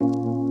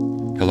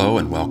Hello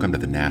and welcome to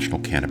the National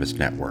Cannabis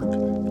Network,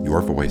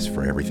 your voice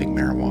for everything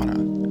marijuana.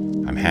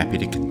 I'm happy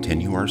to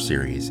continue our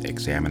series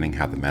examining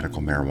how the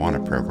medical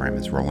marijuana program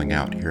is rolling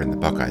out here in the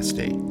Buckeye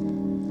State.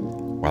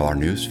 While our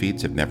news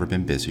feeds have never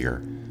been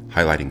busier,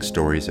 highlighting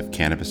stories of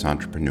cannabis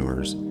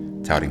entrepreneurs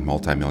touting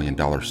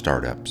multi-million-dollar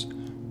startups,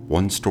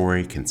 one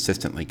story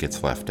consistently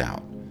gets left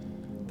out: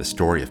 the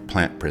story of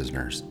plant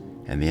prisoners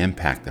and the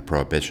impact that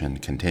prohibition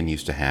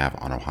continues to have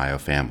on Ohio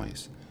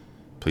families.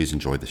 Please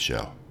enjoy the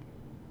show.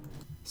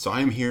 So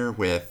I am here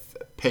with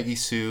Peggy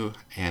Sue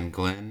and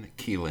Glenn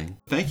Keeling.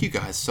 Thank you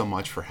guys so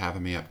much for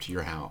having me up to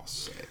your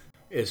house.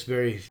 It's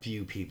very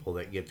few people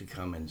that get to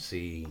come and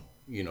see,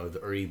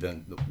 or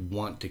even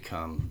want to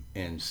come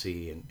and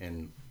see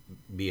and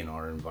be in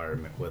our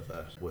environment with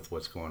us, with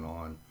what's going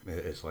on.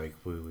 It's like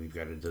we've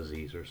got a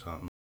disease or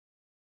something.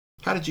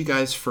 How did you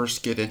guys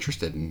first get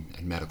interested in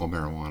medical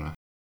marijuana?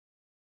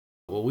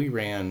 Well, we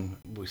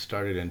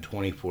started in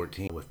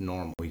 2014 with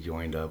NORML. We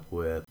joined up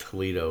with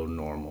Toledo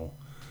NORML.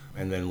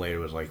 And then later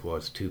was like, well,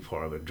 it's too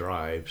far of a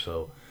drive,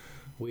 so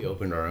we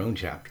opened our own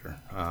chapter.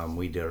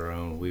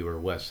 We were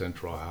West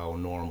Central Ohio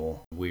NORML.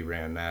 We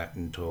ran that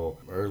until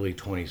early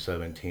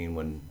 2017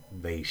 when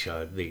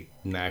the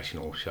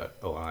national shut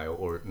Ohio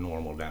or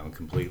NORML down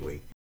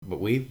completely.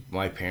 But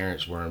my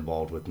parents were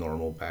involved with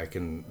NORML back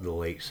in the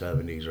late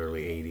 70s,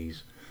 early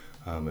 80s.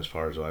 As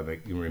far as I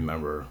can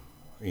remember,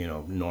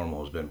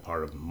 NORML has been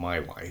part of my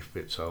life.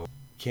 So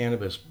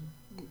cannabis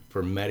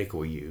for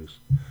medical use,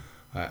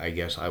 I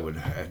guess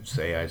I'd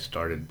say I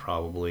started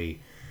probably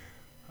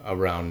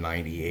around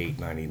 98,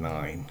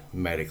 99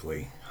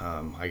 medically.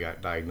 I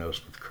got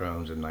diagnosed with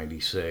Crohn's in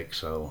 96,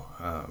 so...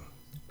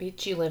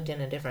 But you lived in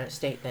a different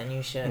state than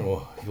you should.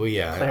 Well,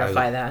 yeah.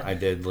 Clarify that.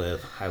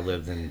 I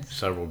lived in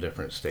several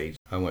different states.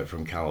 I went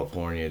from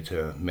California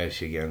to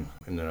Michigan,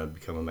 and then I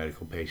became a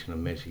medical patient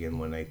in Michigan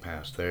when they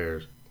passed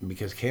theirs.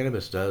 Because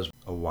cannabis does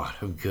a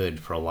lot of good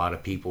for a lot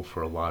of people,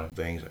 for a lot of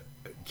things.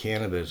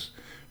 Cannabis,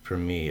 for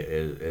me,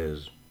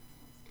 is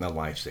a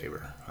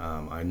lifesaver.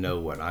 I know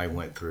what I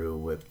went through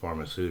with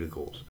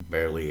pharmaceuticals,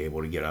 barely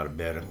able to get out of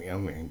bed. I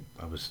mean,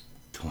 I was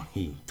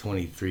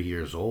 23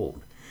 years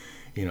old.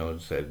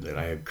 It said that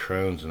I had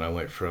Crohn's, and I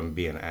went from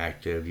being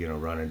active,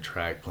 running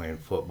track, playing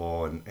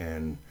football,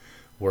 and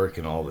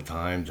working all the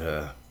time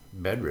to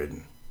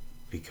bedridden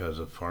because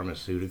of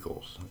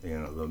pharmaceuticals.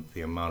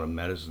 The amount of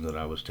medicine that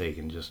I was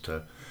taking just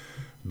to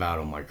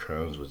battle my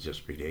Crohn's was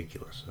just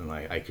ridiculous, and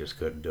I just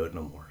couldn't do it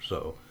no more.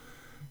 So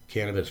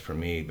cannabis for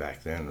me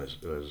back then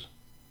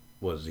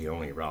was the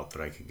only route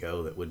that I could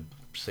go that would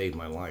save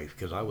my life,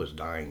 because I was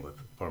dying with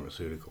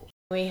pharmaceuticals.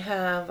 We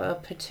have a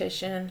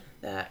petition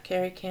that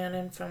Kerry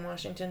Cannon from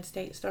Washington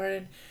State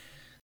started,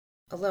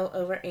 a little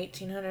over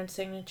 1,800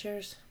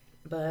 signatures,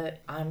 but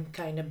I'm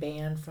kind of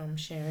banned from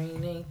sharing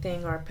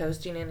anything or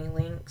posting any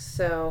links,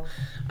 so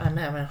I'm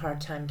having a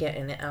hard time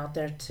getting it out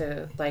there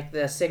to,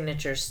 the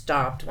signatures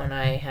stopped when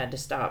I had to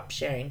stop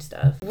sharing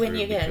stuff. When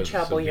you get in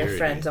trouble, your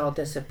friends all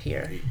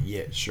disappear.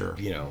 Yeah, sure.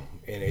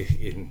 And if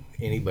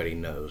anybody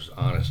knows,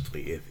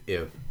 honestly,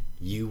 if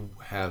you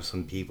have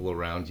some people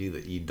around you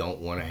that you don't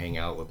want to hang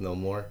out with no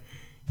more,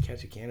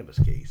 catch a cannabis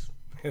case.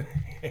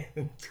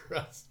 And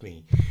trust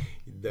me,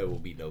 there will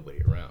be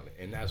nobody around.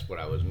 And that's what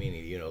I was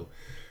meaning,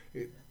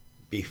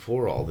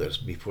 before all this,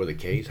 before the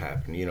case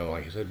happened,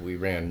 like I said, we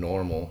ran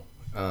NORML.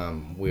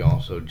 We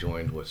also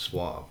joined with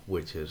SWAV,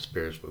 which is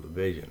Spirits with a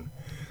Vision.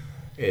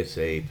 It's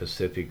a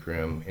Pacific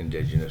Rim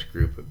indigenous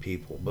group of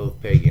people.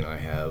 Both Peggy and I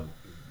have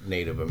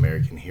Native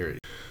American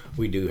heritage.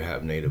 We do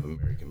have Native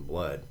American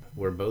blood.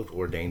 We're both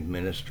ordained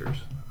ministers.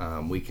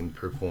 We can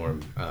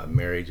perform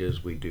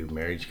marriages. We do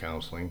marriage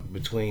counseling.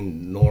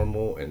 Between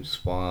NORML and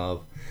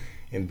SWAV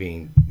and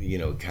being,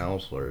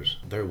 counselors,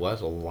 there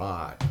was a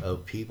lot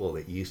of people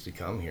that used to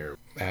come here,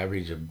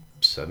 average of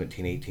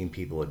 17, 18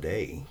 people a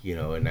day,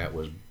 and that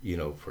was,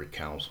 for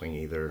counseling,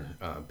 either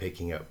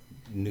picking up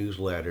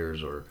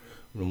newsletters or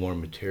more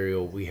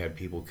material. We had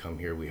people come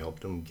here, we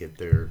helped them get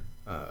their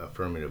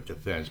affirmative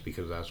defense,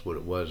 because that's what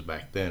it was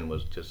back then,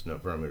 was just an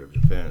affirmative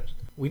defense.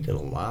 We did a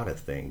lot of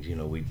things,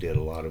 we did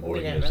a lot of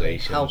organizations. We didn't really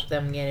help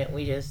them get it,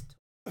 we just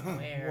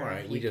where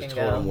right. We just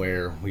told them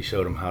where, we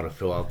showed them how to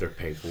fill out their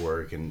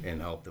paperwork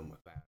and help them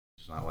with that.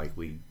 It's not like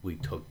we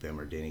took them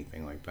or did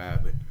anything like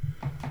that, but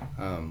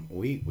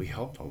we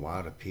helped a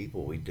lot of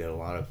people. We did a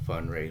lot of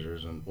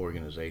fundraisers and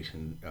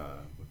organization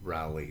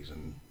rallies,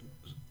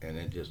 and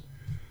it just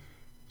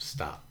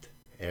stopped.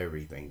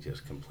 Everything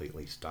just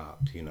completely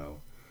stopped,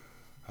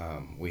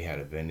 We had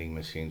a vending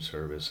machine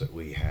service that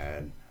we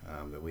had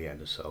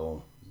to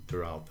sell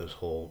throughout this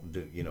whole,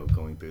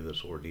 going through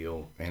this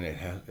ordeal, and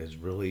it's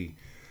really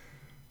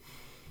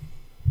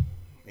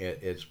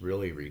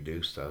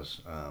reduced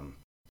us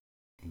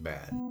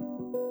bad.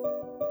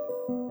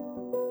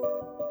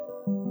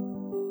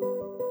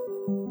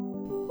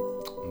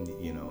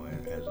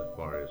 As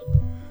far as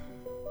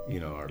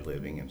our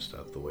living and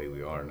stuff, the way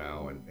we are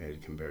now,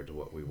 and compared to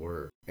what we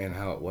were, and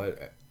how it was.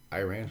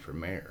 I ran for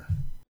mayor,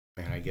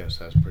 and I guess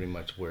that's pretty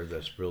much where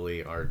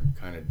our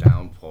kind of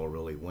downfall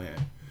really went.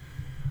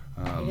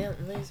 He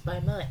didn't lose by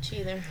much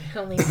either.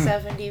 Only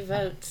 70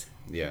 votes.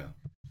 Yeah.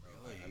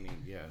 I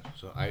mean, yeah.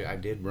 So I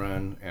did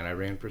run, and I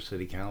ran for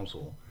city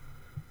council.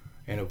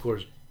 And of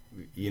course,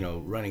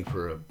 running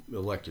for an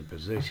elected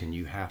position,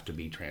 you have to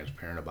be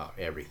transparent about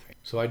everything.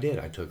 So I did.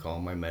 I took all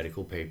my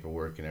medical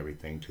paperwork and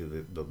everything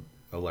to the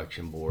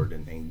election board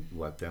and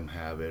let them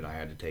have it. I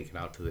had to take it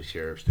out to the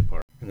sheriff's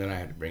department. And then I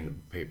had to bring the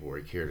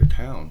paperwork here to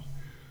town.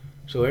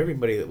 So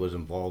everybody that was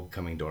involved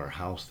coming to our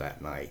house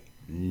that night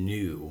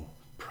knew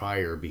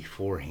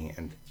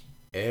beforehand,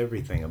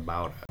 everything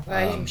about it.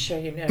 I'm sure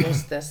you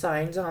noticed the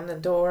signs on the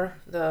door.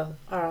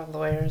 Our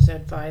lawyers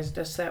advised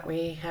us that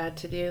we had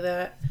to do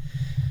that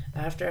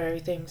after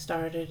everything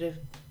started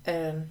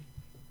and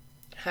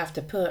have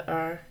to put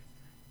our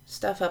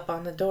stuff up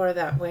on the door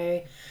that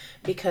way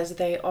because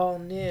they all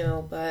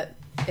knew, but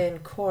in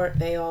court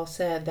they all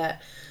said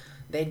that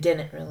they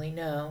didn't really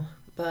know,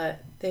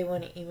 but they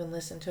wouldn't even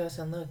listen to us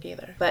and look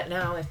either. But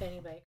now if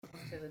anybody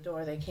comes to the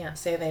door, they can't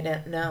say they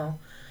didn't know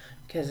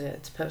because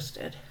it's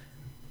posted.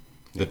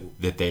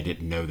 That they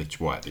didn't know that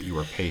you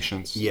were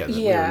patients? Yeah, that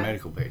we were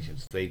medical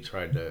patients. They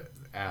tried to,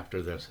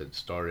 after this had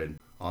started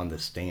on the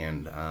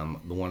stand,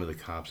 one of the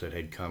cops that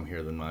had come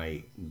here the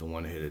night, the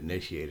one that had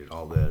initiated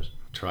all this,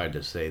 tried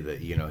to say that,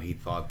 he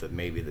thought that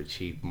maybe the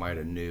chief might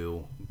have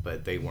knew,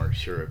 but they weren't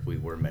sure if we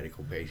were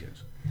medical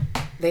patients.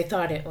 They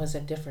thought it was a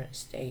different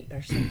state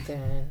or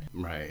something.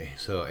 Right.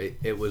 So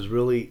it was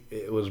really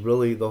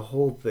the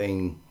whole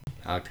thing,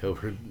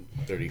 October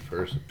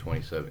 31st of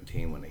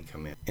 2017 when they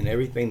come in. And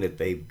everything that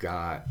they've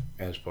got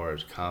as far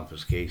as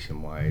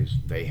confiscation wise,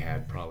 they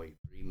had probably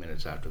 3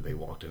 minutes after they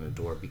walked in the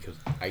door because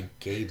I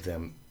gave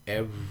them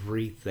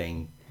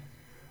everything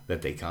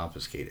that they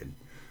confiscated.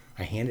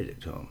 I handed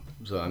it to them.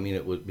 So, I mean,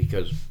 it was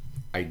because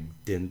I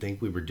didn't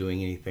think we were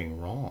doing anything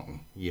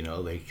wrong.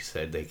 They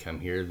said they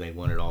come here, they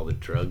wanted all the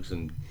drugs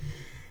and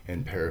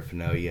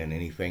paraphernalia and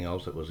anything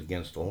else that was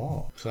against the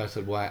law. So I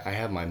said, well, I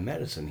have my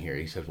medicine here.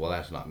 He said, well,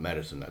 that's not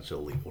medicine, that's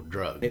illegal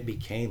drug. It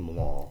became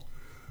law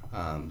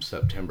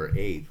September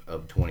 8th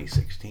of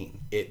 2016.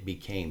 It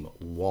became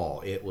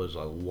law. It was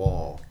a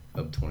law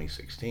of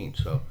 2016.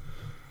 So,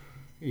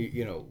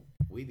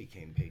 we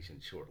became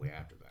patients shortly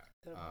after that.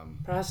 The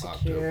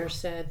prosecutor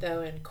said,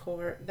 though, in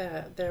court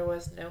that there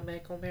was no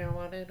medical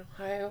marijuana in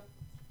Ohio.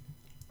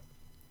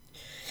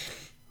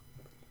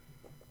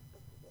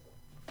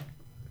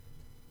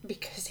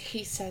 Because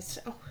he says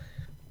so.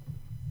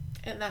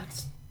 And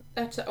that's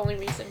the only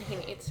reason he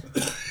needs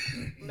it.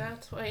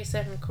 That's what he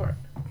said in court.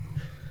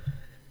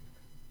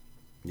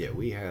 Yeah,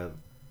 we have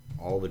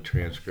all the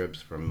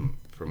transcripts from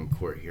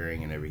court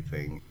hearing and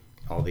everything,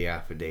 all the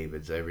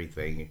affidavits,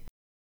 everything.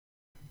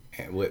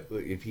 And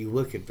if you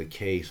look at the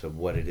case of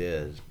what it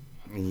is,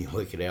 and you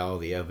look at all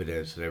the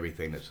evidence and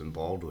everything that's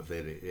involved with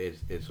it,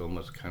 it's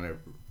almost kind of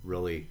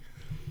really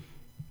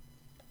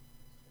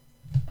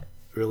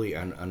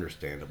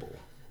understandable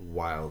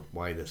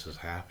why this is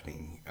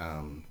happening.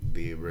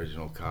 The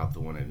original cop,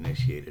 the one that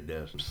initiated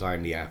this,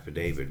 signed the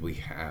affidavit. We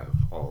have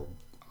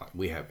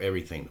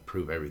everything to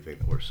prove everything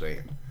that we're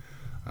saying.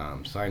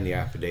 Signed the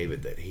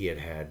affidavit that he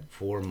had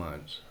 4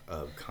 months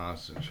of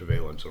constant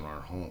surveillance on our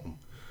home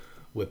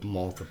with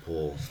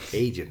multiple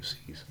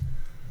agencies.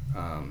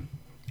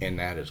 And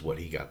that is what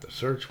he got the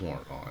search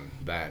warrant on.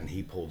 That, and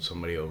he pulled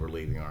somebody over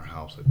leaving our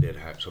house that did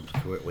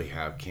subsequently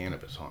have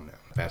cannabis on them.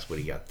 That's what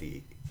he got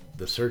the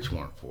search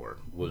warrant for,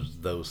 was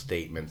those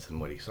statements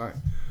and what he signed.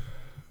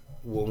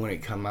 Well, when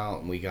it come out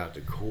and we got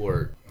to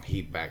court,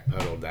 he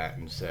backpedaled that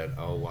and said,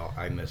 oh, well,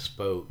 I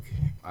misspoke.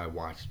 I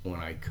watched when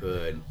I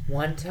could.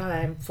 One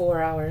time,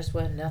 4 hours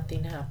when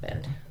nothing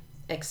happened,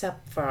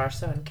 except for our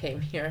son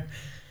came here.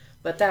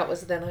 But that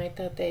was the night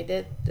that they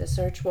did the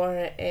search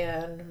warrant,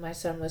 and my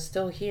son was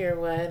still here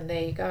when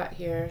they got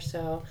here,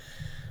 so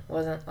it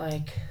wasn't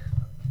like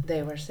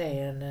they were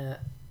saying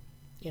that,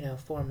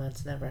 4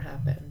 months never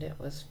happened. It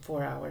was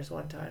 4 hours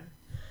one time.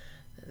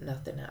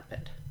 Nothing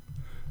happened.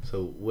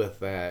 So with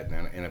that,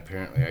 and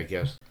apparently I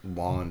guess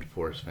law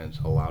enforcement's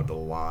allowed to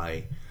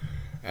lie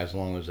as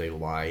long as they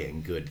lie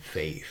in good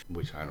faith,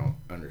 which I don't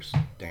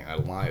understand. A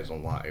lie is a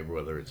lie,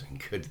 whether it's in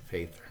good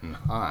faith or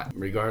not.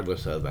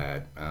 Regardless of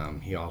that,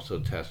 he also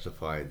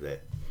testified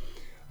that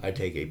I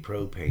take a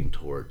propane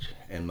torch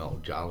and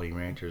melt Jolly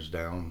Ranchers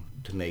down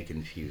to make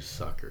infused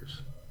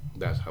suckers.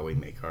 That's how we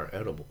make our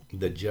edible.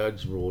 The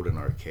judge ruled in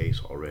our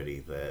case already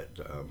that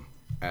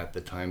at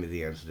the time of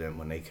the incident,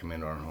 when they come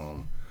into our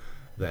home,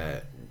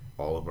 that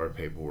all of our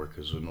paperwork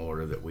is in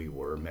order, that we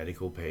were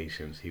medical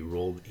patients. He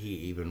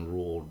even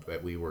ruled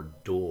that we were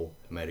dual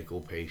medical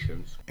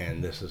patients.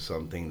 And this is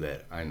something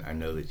that I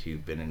know that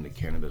you've been into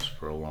cannabis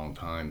for a long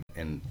time,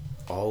 and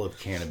all of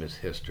cannabis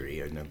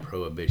history and the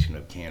prohibition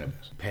of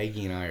cannabis.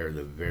 Peggy and I are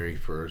the very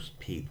first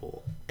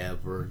people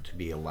ever to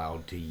be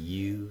allowed to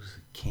use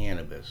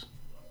cannabis,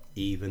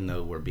 even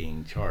though we're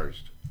being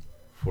charged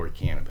for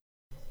cannabis.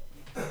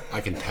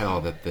 I can tell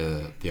that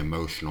the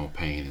emotional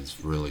pain is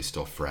really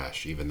still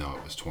fresh, even though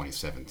it was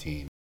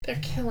 2017.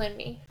 They're killing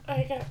me.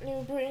 I got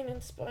new brain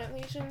and spine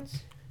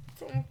lesions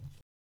from...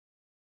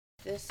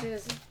 This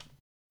is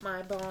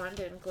my bond,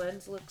 and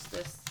Glenn's looks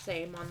the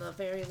same on the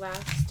very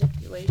last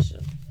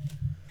stipulation.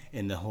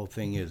 And the whole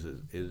thing is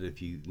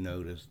if you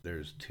notice,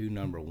 there's two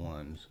number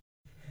ones,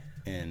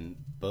 and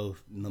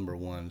both number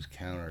ones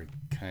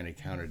kind of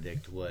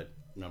contradict what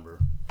number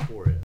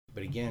 4 is.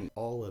 But again,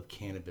 all of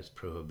cannabis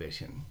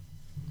prohibition,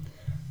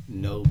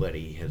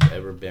 nobody has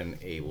ever been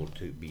able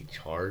to be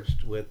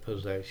charged with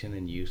possession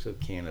and use of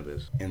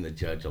cannabis, and the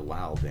judge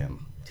allowed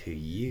them to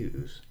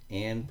use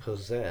and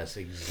possess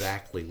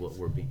exactly what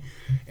we're being,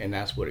 and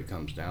that's what it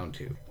comes down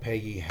to.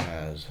 Peggy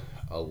has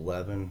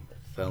 11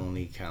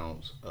 felony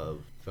counts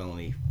of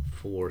felony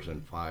 4s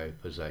and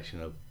 5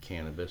 possession of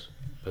cannabis,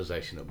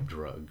 possession of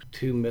drugs,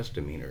 2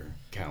 misdemeanor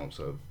counts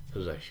of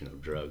possession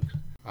of drugs.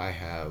 I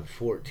have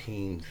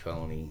 13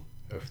 felony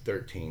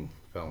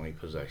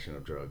possession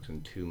of drugs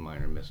and 2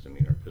 minor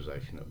misdemeanor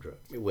possession of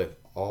drugs. With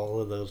all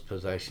of those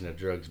possession of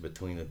drugs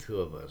between the two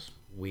of us,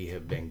 we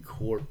have been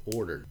court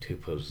ordered to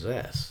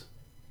possess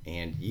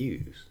and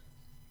use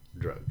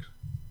drugs.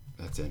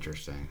 That's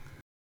interesting.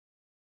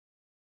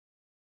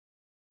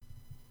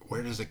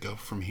 Where does it go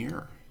from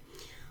here?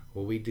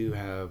 Well, we do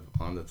have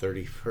on the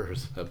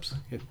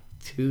 31st,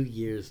 2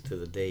 years to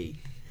the date,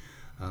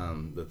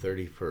 the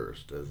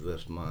 31st of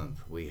this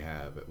month, we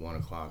have at 1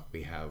 o'clock,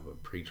 we have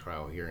a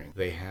pretrial hearing.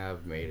 They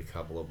have made a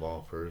couple of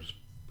offers,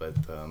 but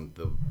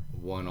the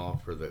one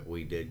offer that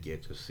we did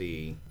get to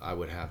see, I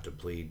would have to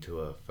plead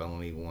to a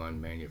felony 1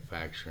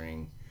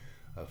 manufacturing,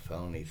 a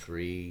felony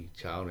 3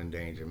 child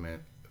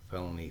endangerment,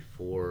 felony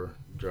 4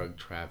 drug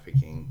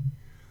trafficking,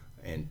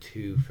 and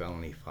 2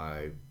 felony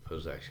 5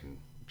 possession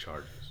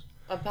charges.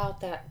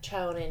 About that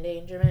child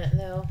endangerment,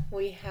 though,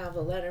 we have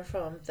a letter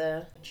from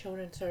the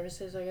Children's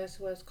Services, I guess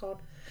what it's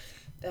called,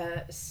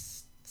 that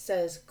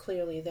says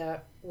clearly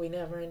that we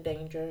never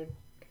endangered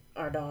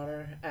our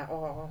daughter at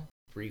all.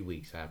 3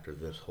 weeks after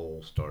this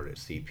whole started,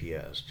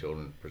 CPS,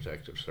 Children's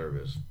Protective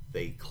Service,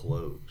 they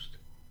closed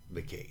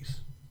the case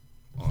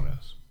on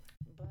us.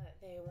 But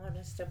they want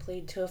us to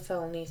plead to a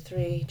felony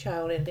 3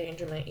 child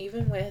endangerment,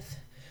 even with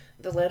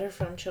the letter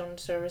from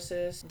Children's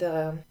Services.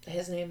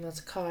 His name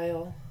was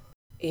Kyle.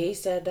 He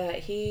said that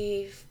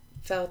he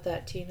felt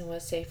that Tina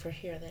was safer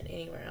here than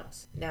anywhere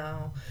else.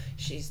 Now,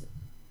 she's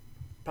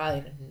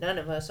probably none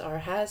of us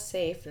are as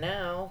safe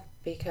now,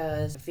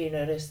 because if you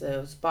notice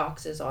those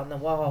boxes on the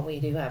wall,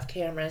 we do have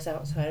cameras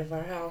outside of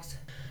our house.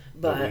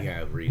 But we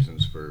have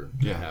reasons to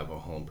have a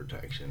home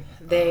protection.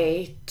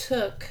 They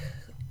took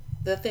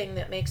the thing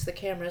that makes the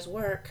cameras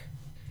work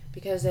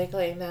because they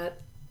claim that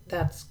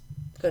that's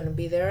going to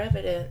be their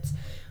evidence.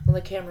 Well,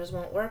 the cameras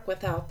won't work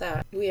without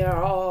that. We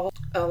are all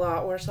a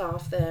lot worse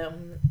off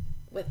than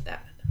with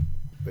that.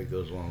 It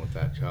goes along with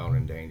that child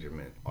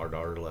endangerment. Our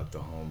daughter left the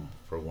home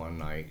for one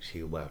night.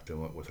 She left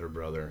and went with her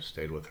brother,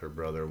 stayed with her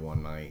brother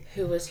one night.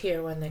 Who was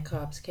here when the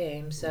cops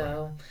came,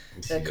 so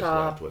right. The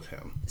cop with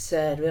him.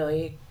 Said,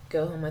 really,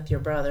 go home with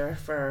your brother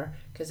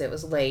because it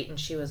was late and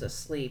she was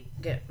asleep.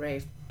 Get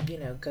ready,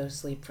 go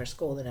sleep for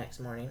school the next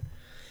morning.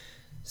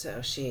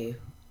 So she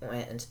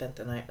went and spent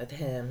the night with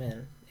him,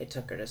 and they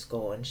took her to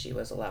school, and she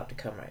was allowed to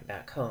come right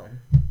back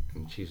home.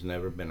 And she's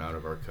never been out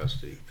of our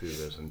custody through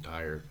this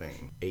entire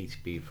thing.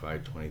 HB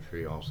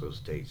 523 also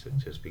states that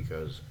just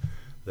because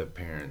the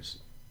parents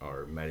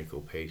are medical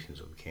patients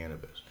of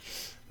cannabis,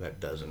 that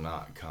does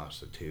not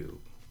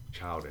constitute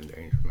child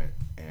endangerment.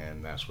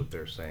 And that's what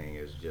they're saying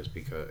is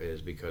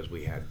because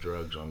we had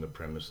drugs on the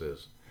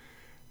premises,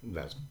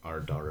 that's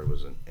our daughter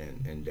was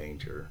in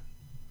danger.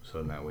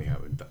 So now we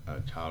have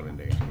a child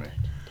endangerment.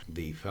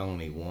 The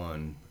felony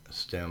 1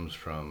 stems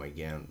from,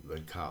 again, the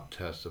cop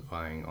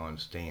testifying on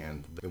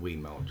stand that we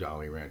melt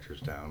Jolly Ranchers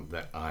down,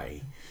 that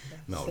I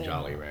melt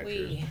Jolly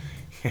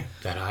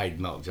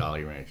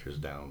Ranchers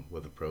down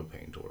with a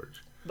propane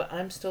torch. But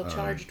I'm still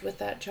charged with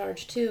that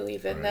charge too,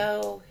 even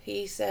though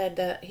he said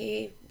that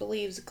he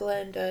believes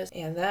Glenn does.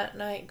 And that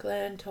night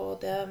Glenn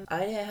told them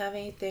I didn't have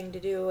anything to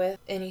do with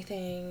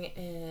anything,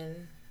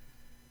 and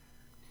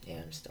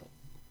I'm still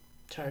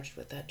charged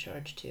with that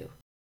charge too.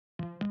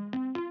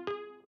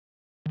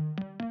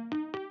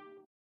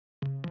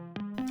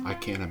 I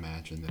can't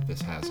imagine that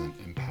this hasn't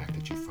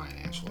impacted you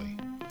financially.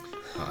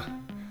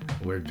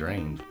 We're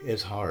drained.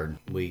 It's hard.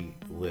 We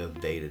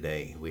live day to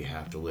day. We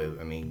have to live.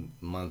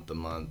 Month to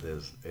month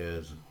is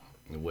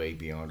way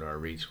beyond our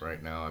reach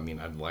right now.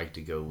 I'd like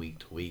to go week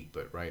to week,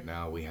 but right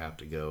now we have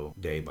to go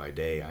day by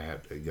day. I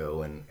have to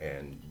go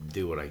and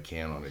do what I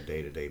can on a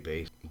day-to-day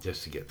basis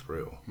just to get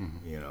through,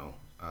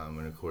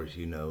 And of course,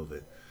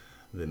 that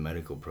the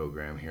medical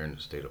program here in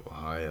the state of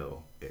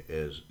Ohio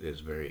is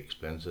very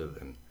expensive,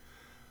 and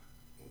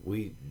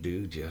we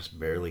do just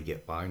barely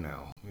get by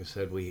now. We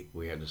said we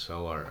had to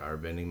sell our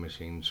vending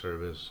machine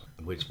service,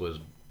 which was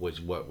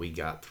what we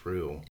got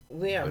through.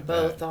 We are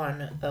both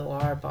on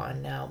OR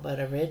bond now,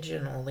 but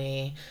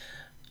originally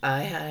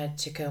I had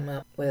to come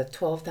up with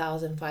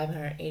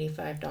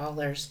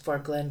 $12,585 for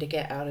Glenn to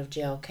get out of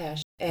jail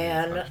cash.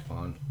 And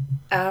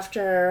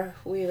after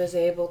we was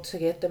able to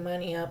get the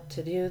money up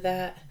to do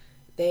that,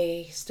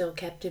 they still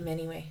kept him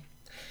anyway.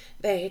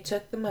 They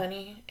took the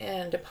money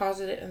and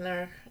deposited it in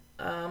their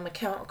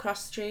account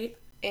across the street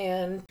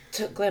and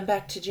took Glenn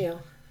back to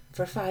jail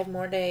for 5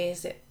 more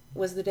days. It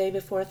was the day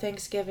before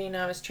Thanksgiving.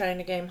 I was trying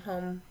to get him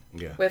home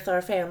with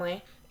our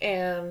family.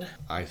 And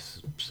I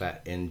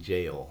sat in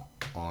jail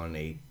on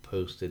a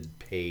posted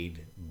paid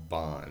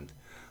bond.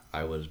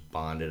 I was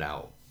bonded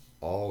out.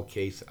 All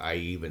case, I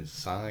even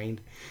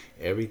signed.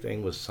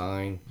 Everything was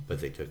signed, but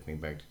they took me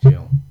back to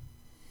jail.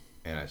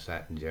 And I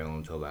sat in jail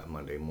until that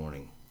Monday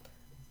morning.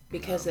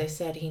 Because they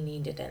said he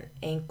needed an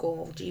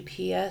ankle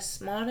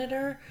GPS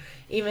monitor.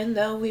 Even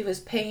though we was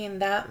paying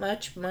that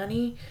much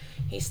money,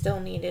 he still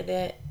needed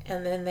it.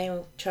 And then they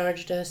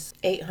charged us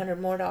 $800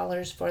 more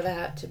for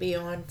that to be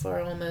on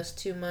for almost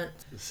 2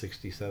 months.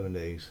 67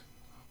 days.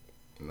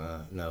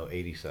 No,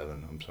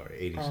 87. I'm sorry,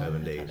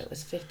 87 days. I thought it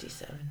was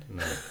 57.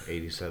 No,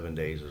 87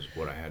 days is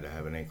what I had to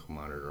have an ankle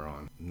monitor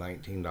on.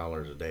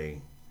 $19 a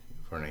day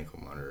for an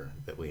ankle monitor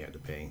that we had to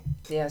pay.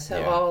 Yeah,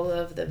 so all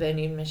of the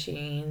vending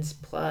machines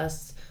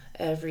plus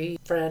every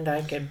friend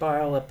I could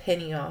borrow a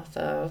penny off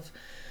of,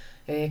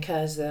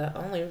 because the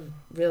only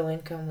real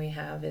income we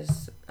have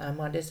is I'm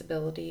on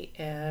disability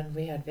and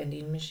we had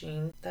vending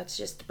machines. That's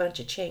just a bunch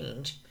of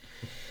change,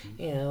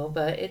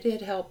 but it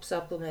did help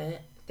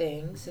supplement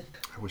things.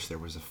 I wish there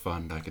was a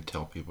fund I could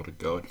tell people to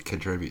go and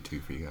contribute to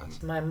for you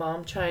guys. My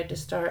mom tried to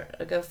start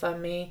a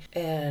GoFundMe,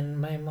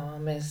 and my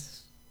mom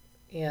is,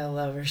 I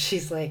love her.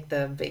 She's like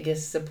the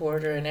biggest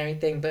supporter and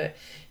everything, but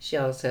she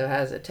also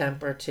has a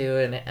temper too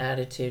and an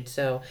attitude.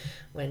 So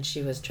when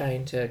she was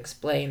trying to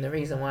explain the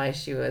reason why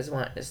she was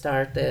wanting to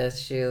start this,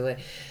 she was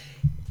like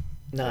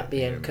not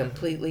being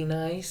completely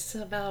nice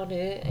about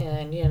it.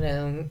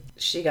 And,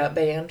 she got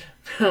banned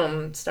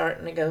from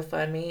starting a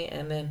GoFundMe.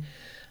 And then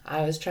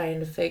I was trying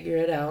to figure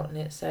it out, and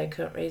it said I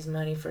couldn't raise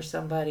money for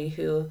somebody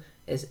who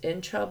is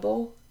in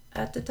trouble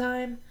at the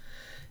time.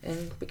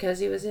 And because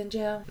he was in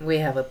jail, we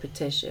have a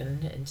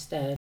petition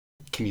instead.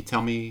 Can you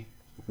tell me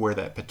where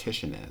that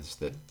petition is?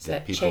 It's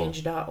at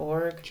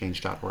change.org.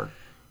 Change.org?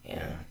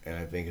 Yeah. And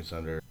I think it's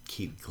under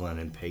Keep Glenn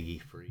and Peggy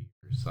Free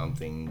or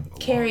something.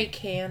 Carrie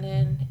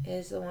Cannon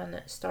is the one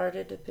that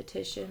started the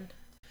petition.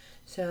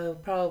 So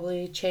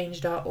probably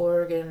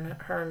change.org and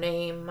her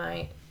name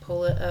might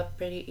pull it up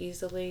pretty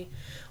easily.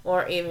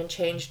 Or even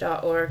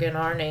change.org and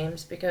our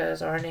names,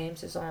 because our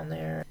names is on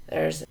there.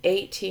 There's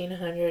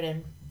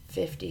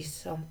 1,850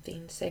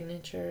 something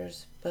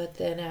signatures, but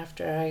then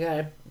after I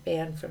got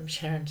banned from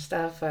sharing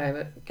stuff,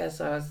 I guess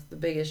I was the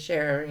biggest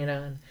sharer,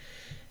 and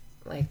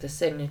like the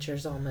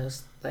signatures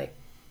almost like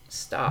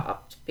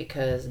stopped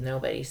because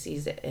nobody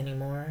sees it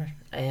anymore,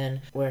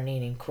 and we're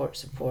needing court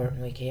support,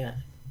 and we can't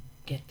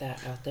get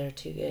that out there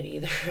too good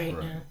either right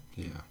now.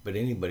 Yeah. But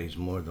anybody's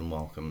more than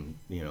welcome.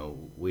 We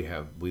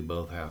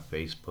both have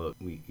Facebook.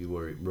 You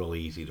were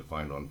really easy to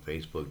find on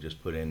Facebook.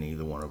 Just put in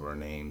either one of our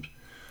names.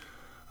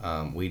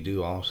 We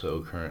do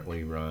also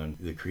currently run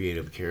the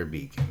Creative Care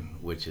Beacon,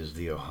 which is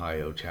the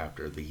Ohio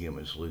chapter of the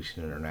Human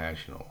Solution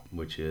International,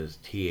 which is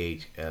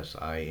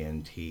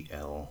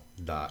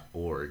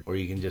thsintl.org. Or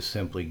you can just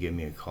simply give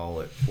me a call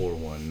at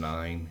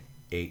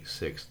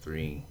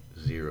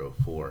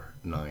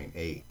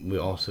 419-863-0498. We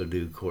also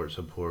do court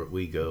support.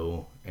 We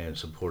go and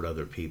support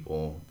other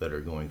people that are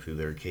going through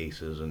their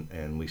cases,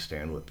 and we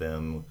stand with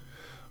them.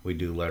 We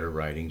do letter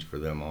writings for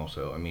them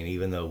also. I mean,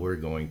 even though we're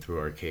going through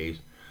our case,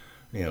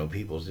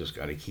 people's just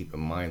got to keep in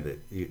mind that,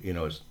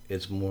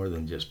 it's more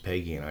than just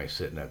Peggy and I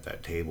sitting at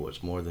that table.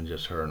 It's more than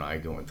just her and I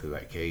going through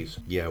that case.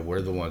 Yeah,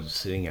 we're the ones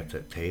sitting at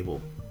that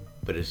table,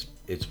 but it's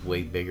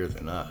way bigger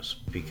than us,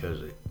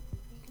 because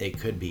it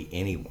could be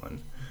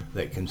anyone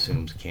that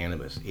consumes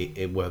cannabis,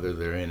 whether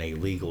they're in a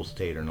legal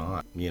state or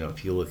not.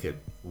 If you look at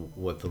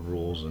what the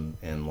rules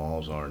and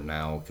laws are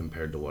now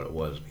compared to what it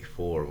was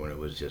before, when it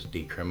was just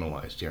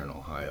decriminalized here in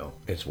Ohio,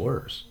 it's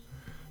worse.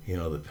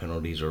 The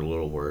penalties are a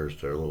little worse.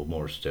 They're a little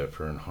more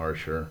stiffer and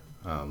harsher.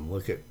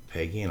 Look at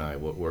Peggy and I,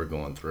 what we're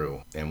going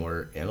through. And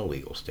we're in a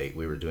legal state.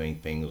 We were doing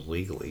things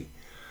legally.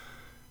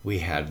 We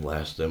had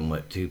less than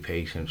what 2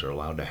 patients are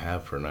allowed to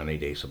have for a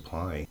 90-day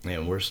supply.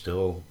 And we're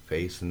still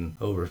facing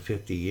over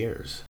 50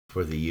 years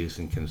for the use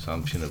and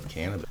consumption of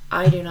cannabis.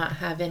 I do not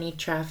have any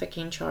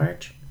trafficking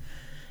charge.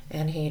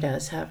 And he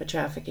does have a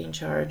trafficking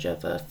charge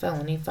of a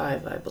felony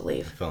 5, I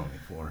believe. Felony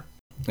 4.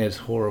 It's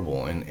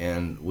horrible,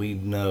 and we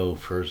know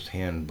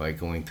firsthand by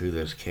going through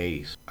this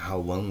case how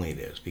lonely it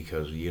is,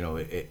 because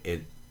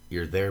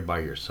you're there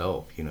by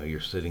yourself. You're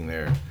sitting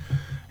there,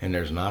 and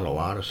there's not a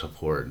lot of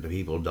support. The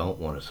people don't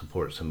want to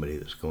support somebody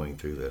that's going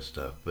through this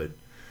stuff, but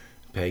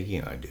Peggy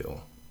and I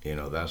do.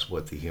 That's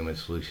what the Human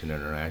Solution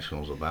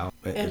International is about.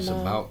 It's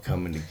about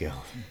coming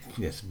together.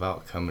 It's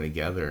about coming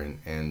together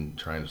and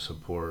trying to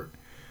support.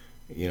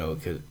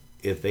 Because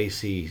if they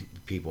see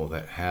people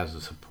that has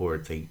the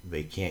support,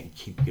 they can't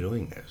keep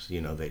doing this.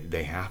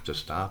 They have to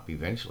stop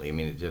eventually. I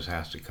mean, it just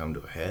has to come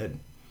to a head.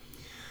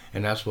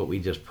 And that's what we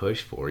just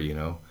push for,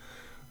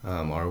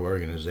 Our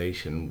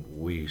organization,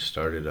 we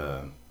started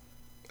a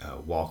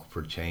Walk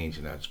for Change,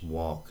 and that's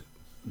walk,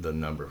 the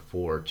number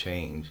 4,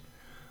 change.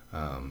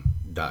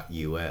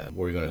 .us.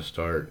 We're going to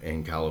start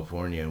in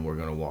California, and we're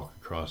going to walk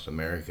across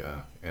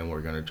America, and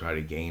we're going to try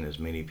to gain as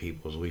many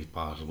people as we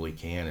possibly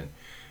can,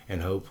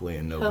 and hopefully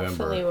in November.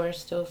 Hopefully we're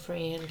still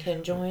free and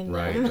can join them.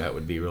 Right, that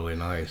would be really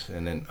nice.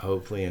 And then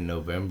hopefully in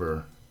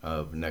November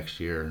of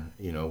next year,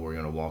 we're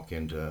going to walk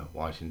into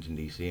Washington,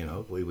 D.C., and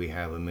hopefully we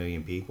have 1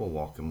 million people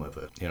walking with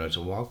it. It's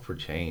a walk for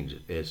change.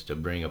 It's to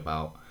bring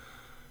about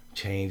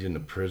change in the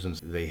prisons.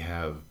 They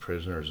have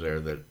prisoners there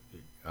that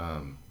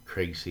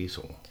Craig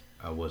Cecil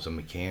was a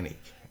mechanic,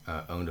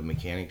 owned a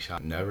mechanic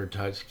shop, never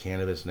touched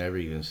cannabis, never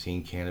even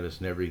seen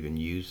cannabis, never even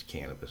used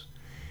cannabis.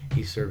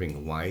 He's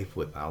serving life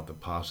without the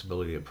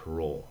possibility of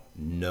parole.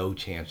 No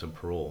chance of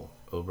parole.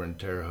 Over in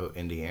Terre Haute,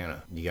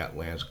 Indiana, you got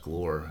Lance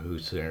Glore,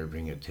 who's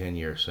serving a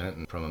 10-year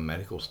sentence from a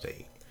medical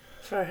state.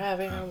 For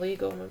having a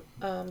legal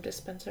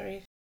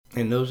dispensary.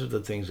 And those are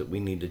the things that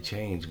we need to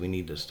change. We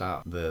need to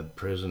stop the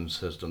prison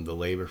system, the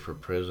labor for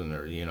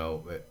prisoners.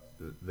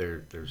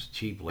 There's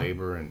cheap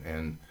labor,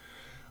 and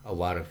a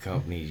lot of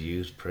companies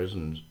use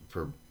prisons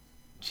for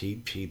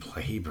cheap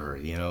labor,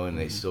 and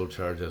they still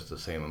charge us the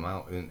same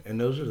amount.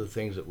 And those are the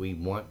things that we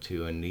want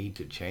to and need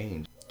to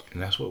change. And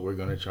that's what we're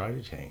going to try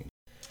to change.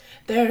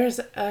 There's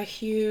a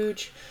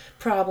huge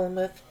problem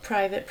with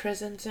private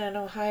prisons in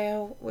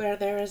Ohio where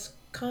there is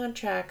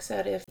contracts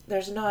that if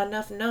there's not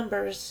enough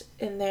numbers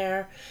in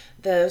there,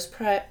 those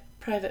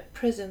private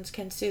prisons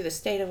can sue the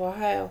state of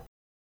Ohio.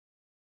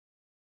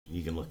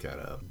 You can look that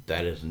up.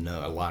 That is a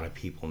lot of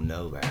people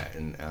know that,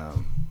 and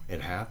it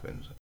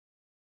happens.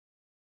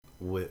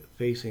 With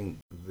facing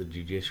the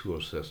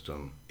judicial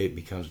system, it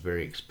becomes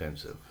very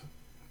expensive.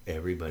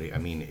 Everybody,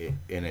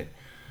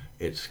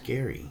 it's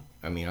scary.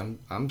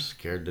 I'm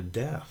scared to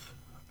death.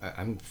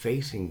 I'm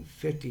facing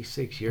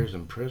 56 years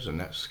in prison.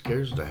 That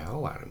scares the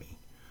hell out of me.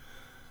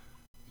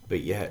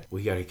 But yet,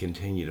 we got to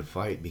continue to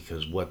fight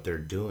because what they're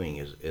doing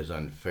is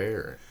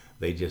unfair.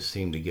 They just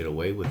seem to get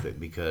away with it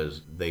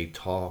because they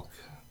talk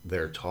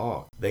their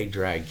talk. They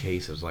drag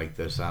cases like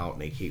this out,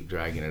 and they keep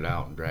dragging it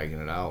out,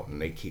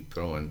 and they keep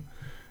throwing,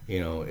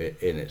 and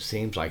it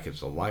seems like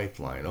it's a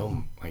lifeline.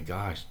 Oh my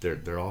gosh,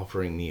 they're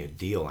offering me a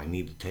deal. I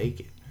need to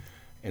take it.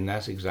 And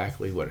that's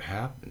exactly what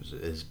happens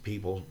is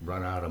people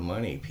run out of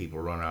money. People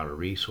run out of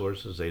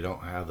resources. They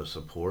don't have the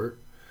support.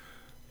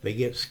 They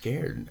get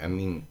scared.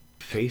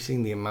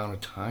 Facing the amount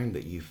of time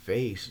that you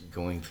face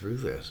going through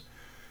this,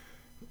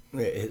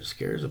 it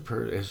scares a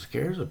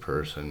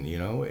person,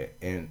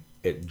 and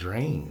it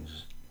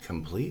drains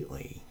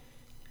completely.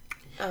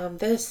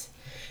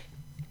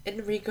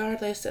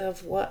 Regardless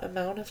of what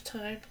amount of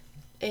time,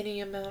 any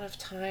amount of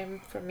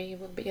time for me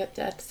will be a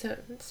death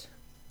sentence.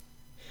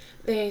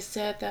 They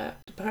said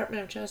that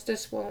Department of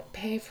Justice won't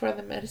pay for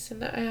the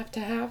medicine that I have to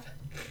have.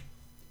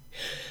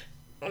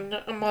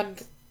 I'm on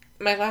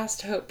my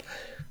last hope.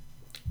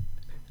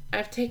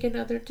 I've taken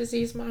other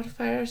disease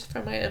modifiers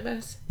for my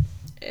MS,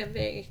 and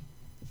they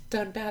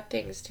done bad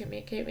things to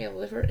me. Gave me a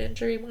liver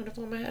injury. One of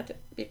them I had to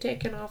be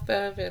taken off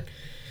of, and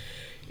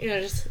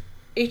just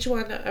each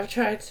one that I've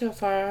tried so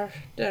far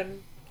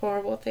done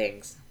horrible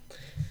things.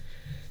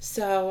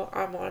 So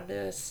I'm on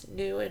this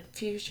new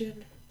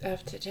infusion I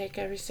have to take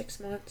every 6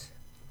 months,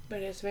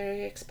 but it's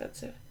very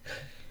expensive.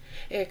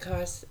 It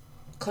costs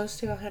close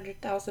to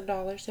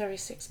 $100,000 every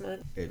 6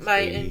 months. My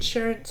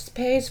insurance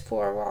pays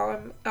for while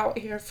I'm out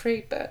here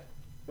free, but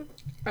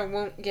I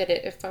won't get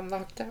it if I'm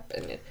locked up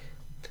in it.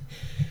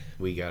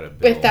 We got a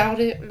bill.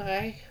 Without it,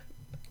 I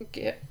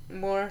get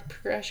more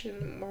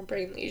progression, more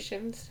brain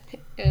lesions,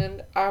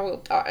 and I will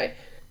die.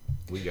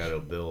 We got a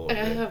bill. I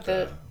have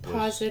the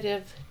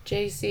positive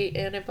JC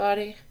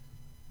antibody,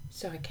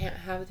 so I can't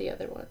have the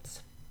other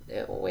ones.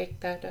 It will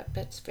wake that up.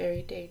 It's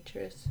very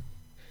dangerous.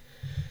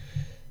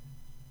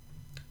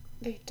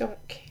 They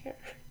don't care.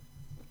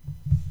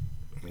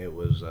 It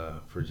was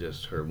for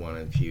just her one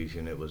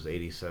infusion. It was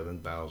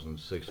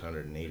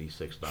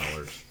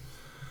 $87,686,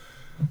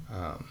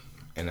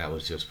 and that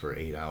was just for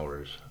 8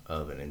 hours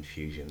of an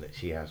infusion that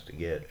she has to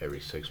get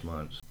every 6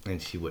 months.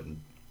 And she wouldn't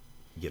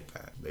get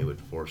that. They would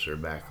force her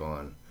back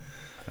on.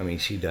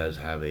 She does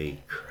have a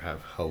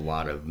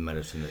lot of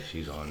medicine that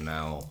she's on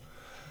now,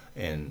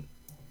 and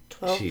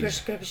 12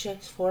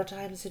 prescriptions 4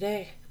 times a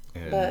day.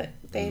 But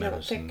they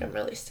don't think I'm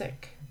really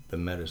sick. The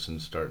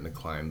medicine's starting to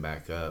climb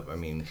back up.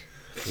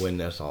 When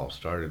this all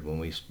started, when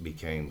we first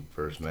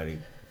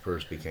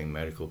became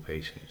medical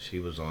patients, she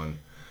was on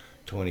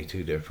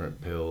 22 different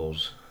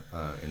pills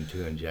and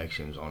 2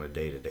 injections on a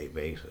day-to-day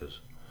basis.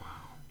 Wow.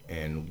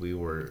 And we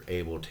were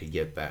able to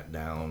get that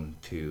down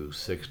to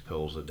 6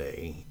 pills a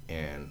day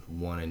and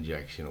 1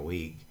 injection a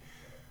week.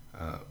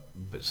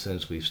 But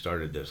since we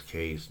started this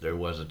case, there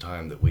was a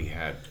time that we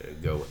had to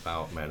go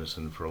without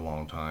medicine for a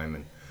long time.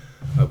 And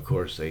of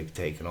course, they've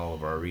taken all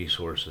of our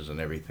resources and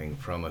everything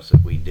from us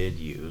that we did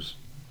use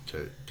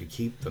to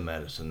keep the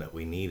medicine that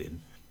we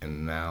needed.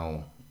 And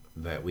now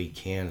that we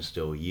can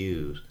still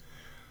use,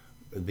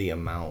 the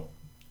amount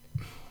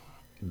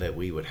that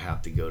we would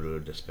have to go to a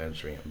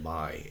dispensary and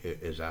buy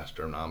is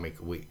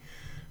astronomical.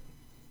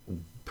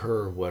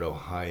 per what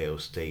Ohio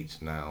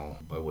states now,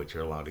 by which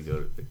you're allowed to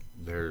go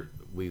there,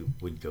 we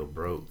would go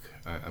broke.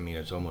 I mean,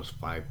 it's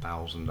almost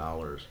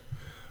 $5,000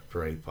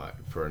 for a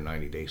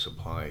 90-day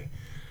supply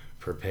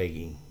for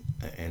Peggy,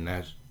 and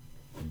that's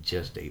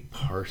just a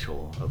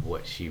partial of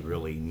what she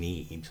really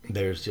needs.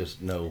 There's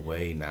just no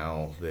way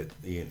now that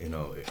the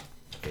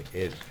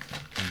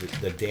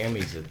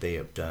damage that they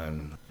have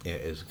done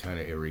is kind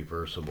of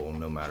irreversible,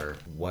 no matter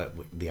what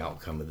the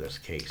outcome of this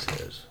case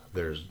is.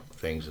 There's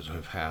things that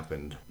have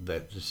happened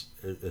that just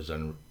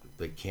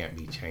that can't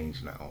be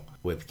changed now.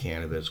 With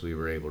cannabis, we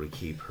were able to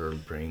keep her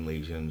brain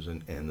lesions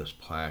and this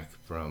plaque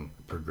from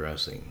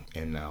progressing,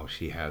 and now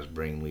she has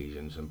brain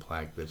lesions and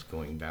plaque that's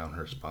going down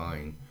her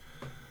spine,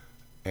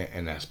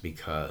 and that's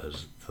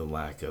because the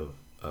lack of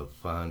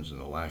funds and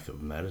the lack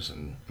of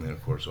medicine. And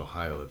of course,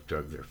 Ohio have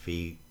dragged their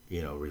feet,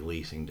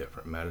 releasing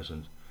different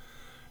medicines.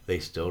 They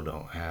still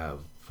don't have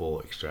full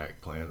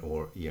extract plant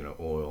or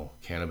oil,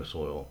 cannabis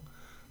oil,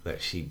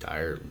 that she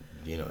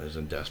is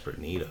in desperate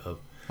need of.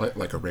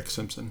 Like a Rick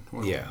Simpson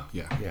oil? Yeah.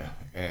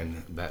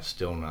 And that's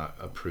still not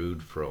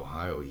approved for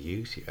Ohio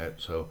use yet.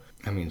 So,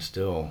 I mean,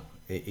 still,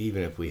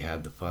 even if we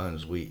had the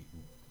funds, we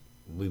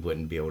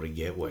wouldn't be able to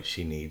get what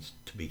she needs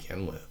to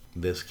begin with.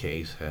 This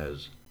case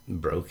has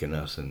broken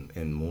us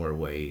in more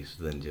ways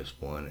than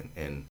just one,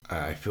 and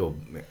I feel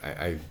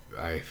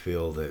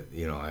that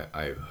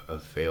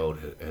I've failed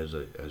as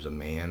a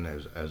man,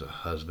 as a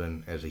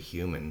husband, as a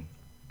human,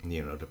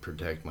 to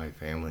protect my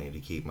family and to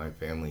keep my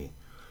family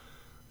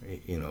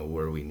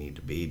where we need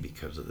to be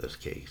because of this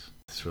case.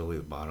 It's really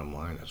the bottom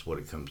line. That's what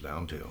it comes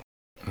down to.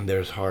 And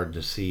there's hard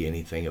to see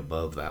anything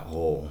above that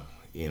hole,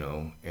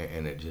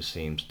 and it just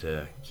seems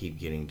to keep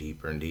getting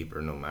deeper and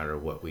deeper no matter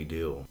what we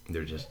do.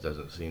 There just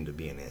doesn't seem to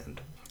be an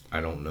end.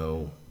 I don't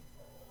know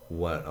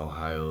what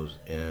Ohio's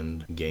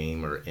end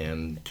game or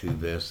end to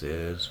this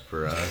is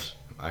for us.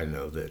 I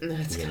know that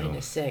that's kind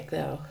of sick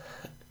though,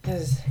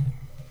 because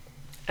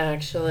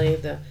actually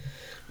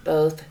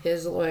both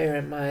his lawyer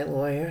and my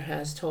lawyer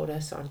has told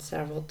us on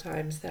several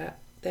times that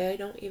they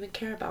don't even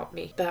care about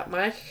me. That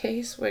my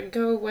case would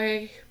go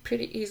away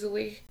pretty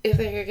easily if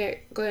they could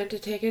get Glenn to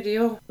take a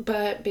deal.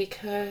 But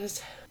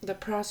because the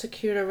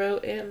prosecutor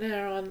wrote in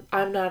there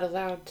I'm not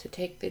allowed to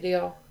take the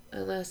deal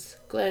unless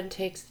Glenn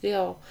takes the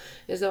deal,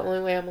 is the only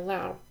way I'm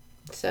allowed.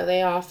 So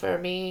they offer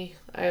me,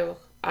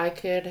 I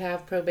could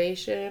have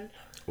probation.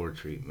 Or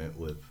treatment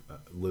with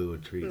lieu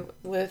of treatment.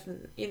 With,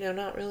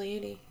 not really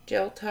any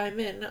jail time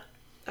in.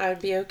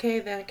 I'd be okay,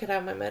 then I could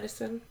have my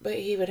medicine. But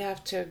he would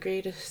have to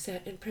agree to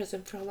sit in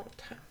prison for a long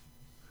time.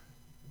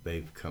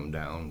 They've come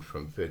down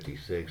from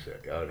 56.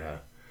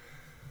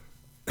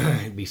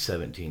 It'd be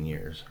 17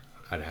 years.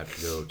 I'd have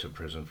to go to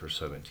prison for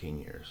 17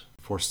 years.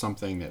 For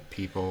something that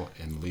people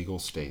in legal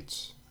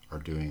states are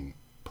doing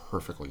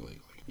perfectly legally.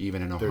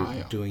 Even in Ohio.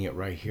 They're doing it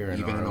right here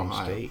in our own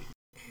state.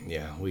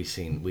 Yeah, we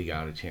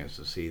got a chance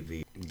to see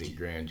the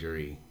grand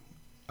jury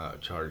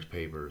charge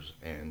papers,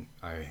 and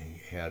I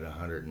had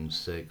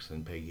 106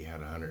 and Peggy had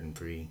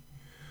 103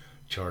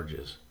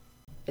 charges.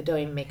 It don't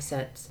even make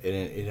sense. And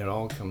it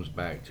all comes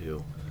back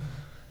to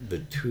the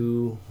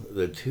two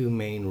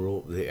main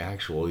rule. The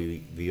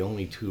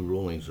only two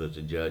rulings that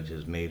the judge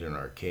has made in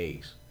our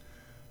case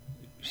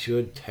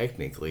should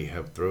technically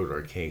have thrown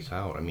our case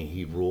out. I mean,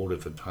 he ruled at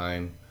the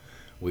time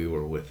we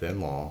were within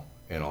law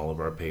and all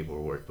of our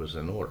paperwork was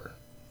in order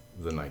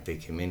the night they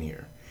came in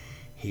here.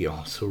 He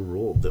also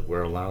ruled that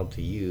we're allowed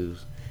to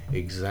use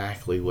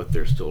exactly what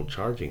they're still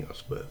charging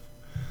us with.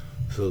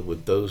 So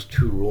with those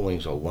two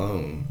rulings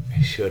alone,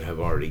 it should have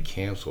already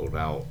canceled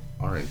out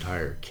our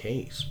entire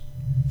case.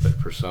 But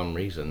for some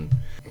reason,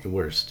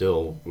 we're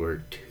 2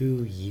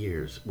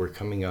 years. We're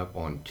coming up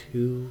on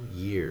 2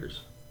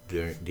 years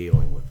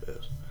dealing with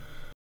this.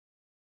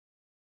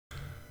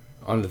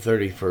 On the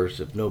 31st,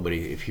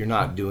 if you're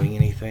not doing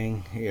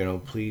anything,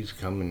 please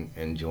come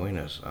and join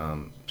us.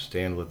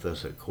 Stand with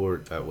us at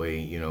court. That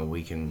way,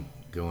 we can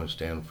go and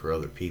stand for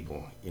other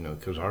people,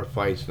 because our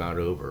fight's not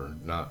over,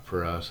 not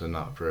for us and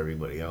not for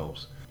everybody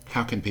else.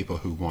 How can people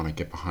who want to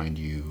get behind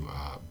you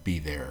be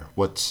there?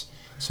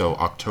 So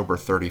October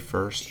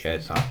 31st? Yeah,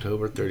 it's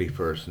October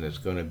 31st, and it's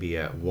going to be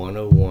at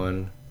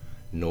 101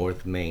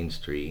 North Main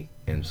Street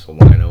in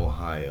Salina,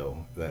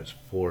 Ohio. That's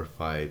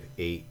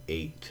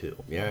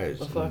 45882. Yeah, it's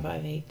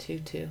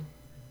 45822.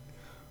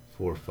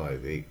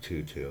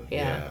 45822.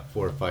 Yeah.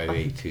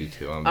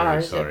 45822. I'm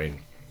very sorry.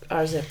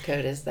 Our zip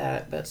code is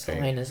that, but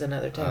Salina's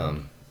another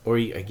town.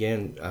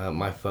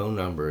 My phone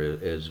number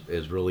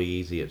is really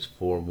easy. It's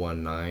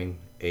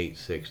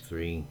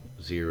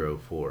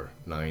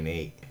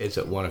 419-863-0498. It's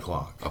at 1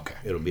 o'clock. Okay.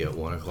 It'll be at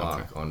 1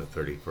 o'clock on the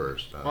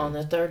 31st. On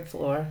the third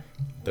floor.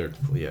 Third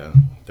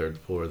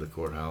floor of the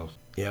courthouse.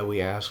 Yeah,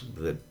 we ask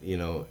that,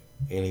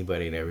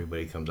 anybody and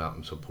everybody comes out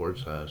and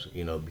supports us,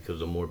 because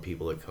the more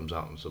people that comes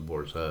out and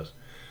supports us,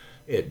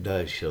 it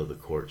does show the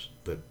courts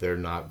that they're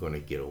not going to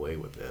get away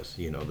with this,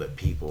 that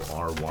people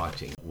are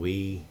watching.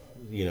 We,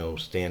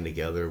 stand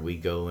together. We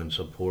go and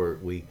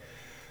support. We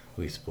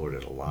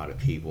supported a lot of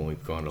people.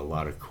 We've gone to a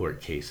lot of court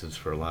cases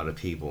for a lot of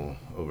people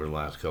over the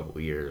last couple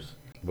of years.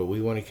 But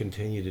we want to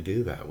continue to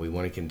do that. We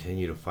want to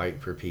continue to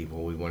fight for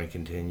people. We want to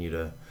continue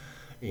to,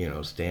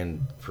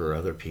 stand for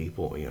other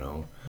people,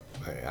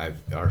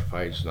 Our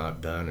fight's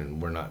not done,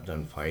 and we're not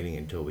done fighting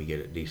until we get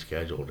it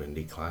descheduled and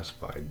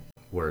declassified.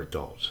 We're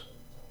adults.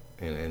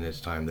 And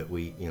it's time that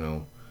we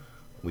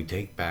we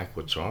take back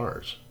what's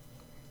ours,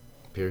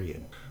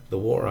 period. The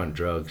war on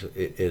drugs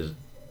is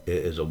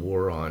a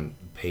war on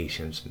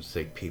patients and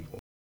sick people.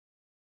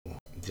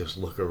 Just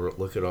look at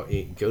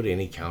go to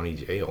any county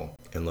jail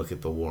and look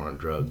at the war on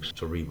drugs.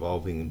 It's a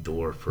revolving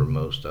door for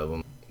most of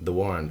them. The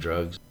war on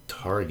drugs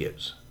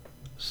targets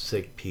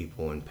sick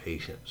people and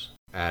patients.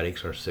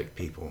 Addicts are sick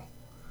people.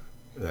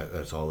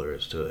 That's all there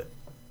is to it.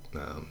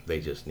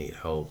 They just need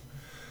help.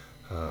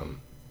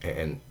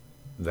 And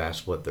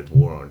that's what the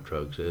war on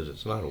drugs is.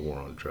 It's not a war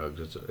on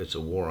drugs. It's a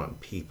war on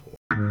people.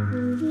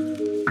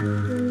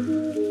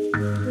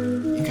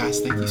 You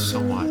guys, thank you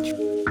so much.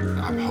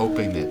 I'm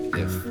hoping that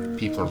if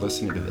people are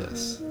listening to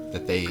this,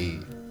 that they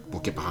will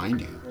get behind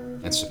you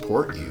and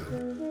support you.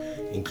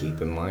 And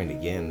keep in mind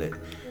again that,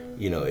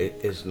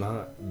 it's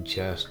not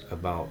just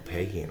about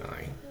Peggy and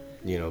I,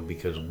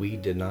 because we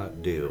did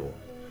not do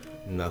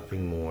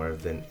nothing more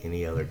than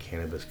any other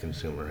cannabis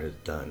consumer has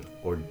done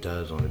or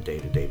does on a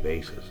day-to-day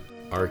basis.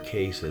 Our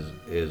case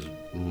is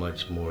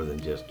much more than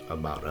just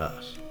about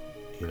us.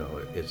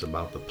 It's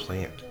about the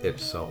plant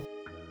itself.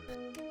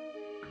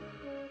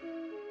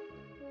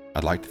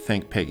 I'd like to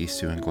thank Peggy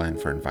Sue and Glenn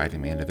for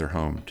inviting me into their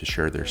home to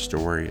share their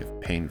story of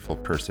painful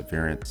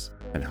perseverance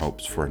and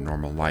hopes for a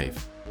normal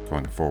life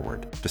going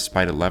forward.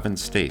 Despite 11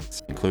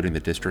 states, including the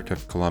District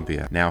of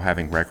Columbia, now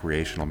having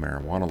recreational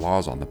marijuana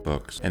laws on the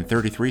books, and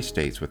 33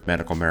 states with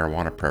medical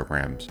marijuana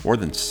programs, more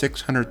than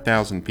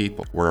 600,000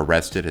 people were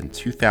arrested in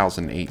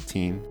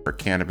 2018 for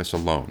cannabis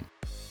alone.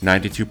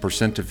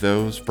 92% of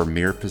those for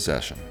mere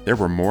possession. There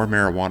were more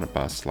marijuana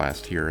busts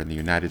last year in the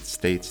United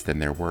States than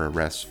there were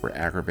arrests for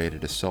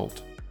aggravated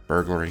assault,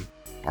 burglary,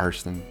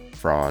 arson,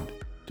 fraud,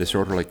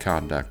 disorderly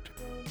conduct,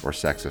 or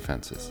sex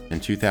offenses. In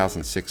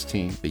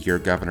 2016, the year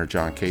Governor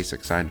John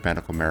Kasich signed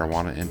medical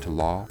marijuana into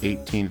law,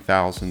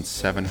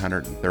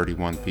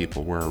 18,731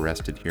 people were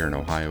arrested here in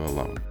Ohio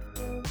alone.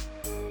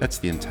 That's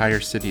the entire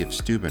city of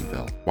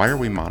Steubenville. Why are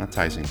we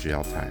monetizing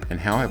jail time?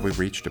 And how have we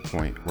reached a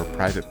point where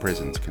private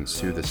prisons can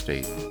sue the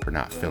state for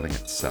not filling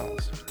its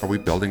cells? Are we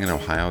building an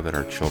Ohio that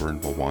our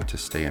children will want to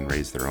stay and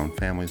raise their own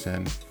families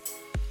in?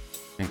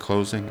 In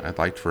closing, I'd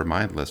like to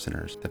remind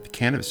listeners that the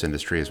cannabis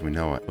industry as we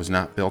know it was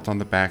not built on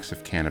the backs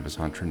of cannabis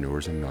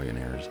entrepreneurs and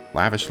millionaires.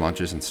 Lavish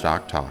lunches and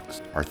stock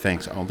talks are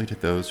thanks only to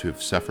those who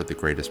have suffered the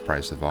greatest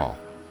price of all,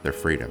 their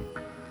freedom.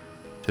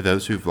 To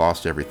those who've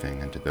lost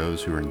everything and to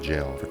those who are in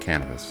jail for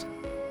cannabis,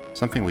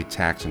 something we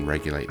tax and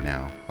regulate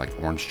now, like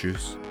orange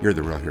juice, you're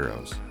the real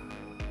heroes.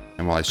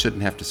 And while I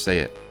shouldn't have to say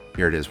it,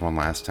 here it is one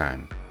last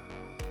time.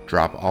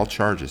 Drop all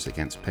charges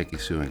against Peggy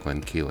Sue and Glenn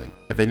Keeling.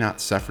 Have they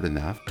not suffered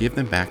enough? Give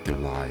them back their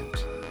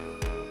lives.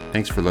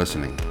 Thanks for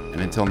listening,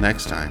 and until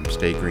next time,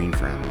 stay green,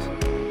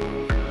 friends.